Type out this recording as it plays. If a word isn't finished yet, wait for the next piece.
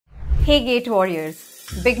Hey GATE warriors,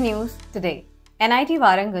 big news today. NIT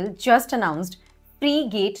Warangal just announced free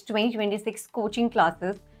GATE 2026 coaching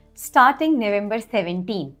classes starting November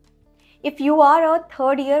 17. If you are a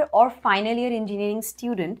third year or final year engineering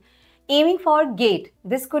student aiming for GATE,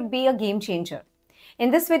 this could be a game changer.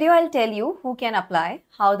 In this video, I'll tell you who can apply,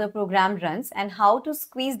 how the program runs, and how to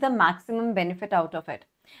squeeze the maximum benefit out of it.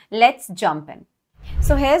 Let's jump in.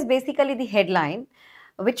 So here's basically the headline,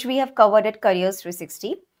 which we have covered at Careers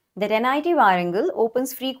 360, that NIT Warangal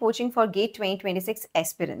opens free coaching for GATE 2026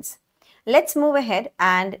 aspirants. Let's move ahead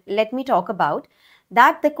and let me talk about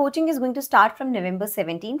that. The coaching is going to start from November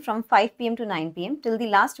 17 from 5 p.m. to 9 p.m. till the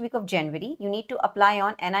last week of January. You need to apply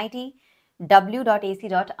on nitw.ac.in.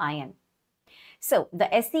 So, the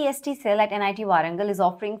SC/ST cell at NIT Warangal is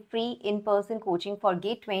offering free in-person coaching for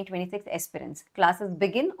GATE 2026 aspirants. Classes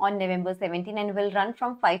begin on November 17 and will run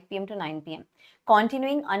from 5 p.m. to 9 p.m.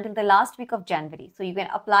 continuing until the last week of January. So, you can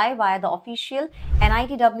apply via the official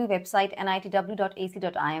NITW website,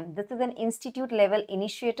 nitw.ac.in. This is an institute-level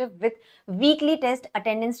initiative with weekly test,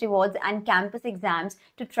 attendance rewards and campus exams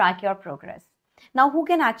to track your progress. Now, who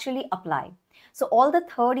can actually apply? So all the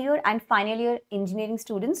third year and final year engineering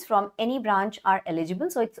students from any branch are eligible.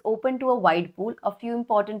 So it's open to a wide pool. A few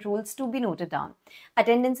important rules to be noted down.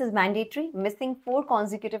 Attendance is mandatory. Missing 4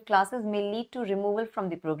 consecutive classes may lead to removal from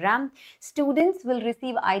the program. Students will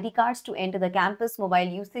receive ID cards to enter the campus. Mobile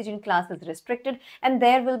usage in class is restricted, and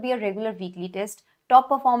there will be a regular weekly test. Top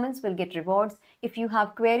performance will get rewards. If you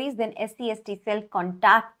have queries, then SC/ST cell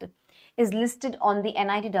contact is listed on the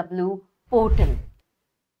NITW portal.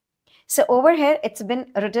 So over here, it's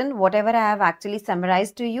been written whatever I have actually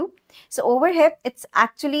summarized to you. So over here, it's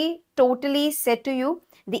actually totally said to you.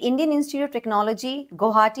 The Indian Institute of Technology,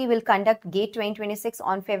 Guwahati will conduct GATE 2026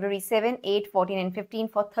 on February 7, 8, 14 and 15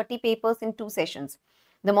 for 30 papers in 2 sessions.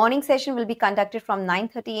 The morning session will be conducted from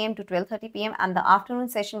 9:30 a.m. to 12:30 p.m. and the afternoon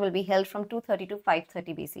session will be held from 2:30 to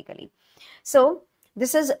 5:30 basically. So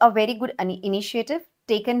this is a very good initiative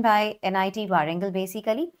taken by NIT Warangal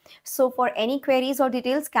basically. So for any queries or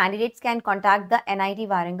details, candidates can contact the NIT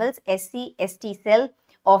Warangal's SC/ST cell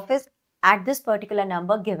office at this particular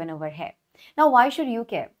number given over here. Now, why should you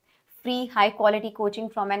care? Free high quality coaching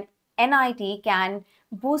from an NIT can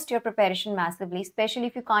boost your preparation massively, especially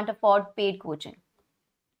if you can't afford paid coaching.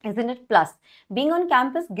 Isn't it? Plus, being on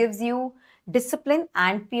campus gives you discipline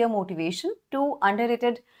and peer motivation, 2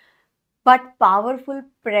 underrated but powerful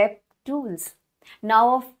prep tools.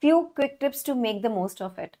 Now, a few quick tips to make the most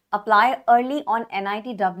of it. Apply early on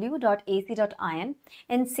nitw.ac.in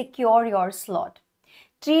and secure your slot.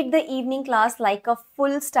 Treat the evening class like a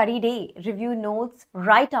full study day. Review notes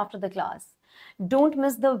right after the class. Don't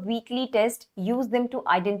miss the weekly test. Use them to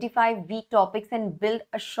identify weak topics and build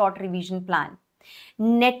a short revision plan.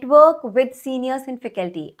 Network with seniors and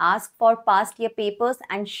faculty. Ask for past year papers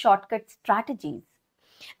and shortcut strategies.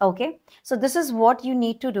 Okay, so this is what you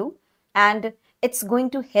need to do, and it's going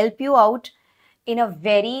to help you out in a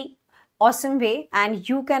very awesome way, and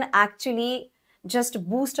you can actually just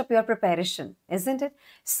boost up your preparation, isn't it?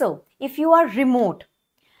 So if you are remote,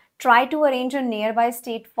 try to arrange a nearby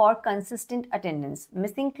state for consistent attendance.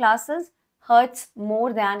 Missing classes hurts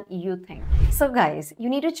more than you think. So guys, you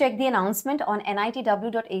need to check the announcement on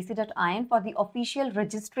nitw.ac.in for the official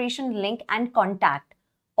registration link and contact.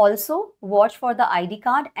 Also, watch for the ID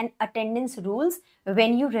card and attendance rules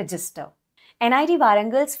when you register. NIT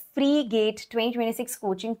Warangal's free GATE 2026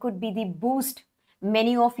 coaching could be the boost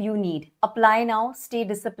many of you need. Apply now, stay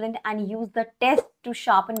disciplined and use the test to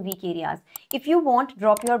sharpen weak areas. If you want,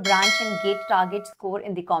 drop your branch and GATE target score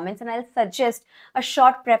in the comments and I'll suggest a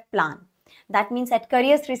short prep plan. That means at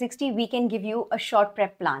Careers 360, we can give you a short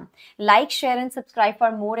prep plan. Like, share and subscribe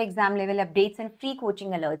for more exam level updates and free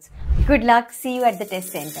coaching alerts. Good luck. See you at the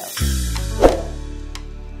test center.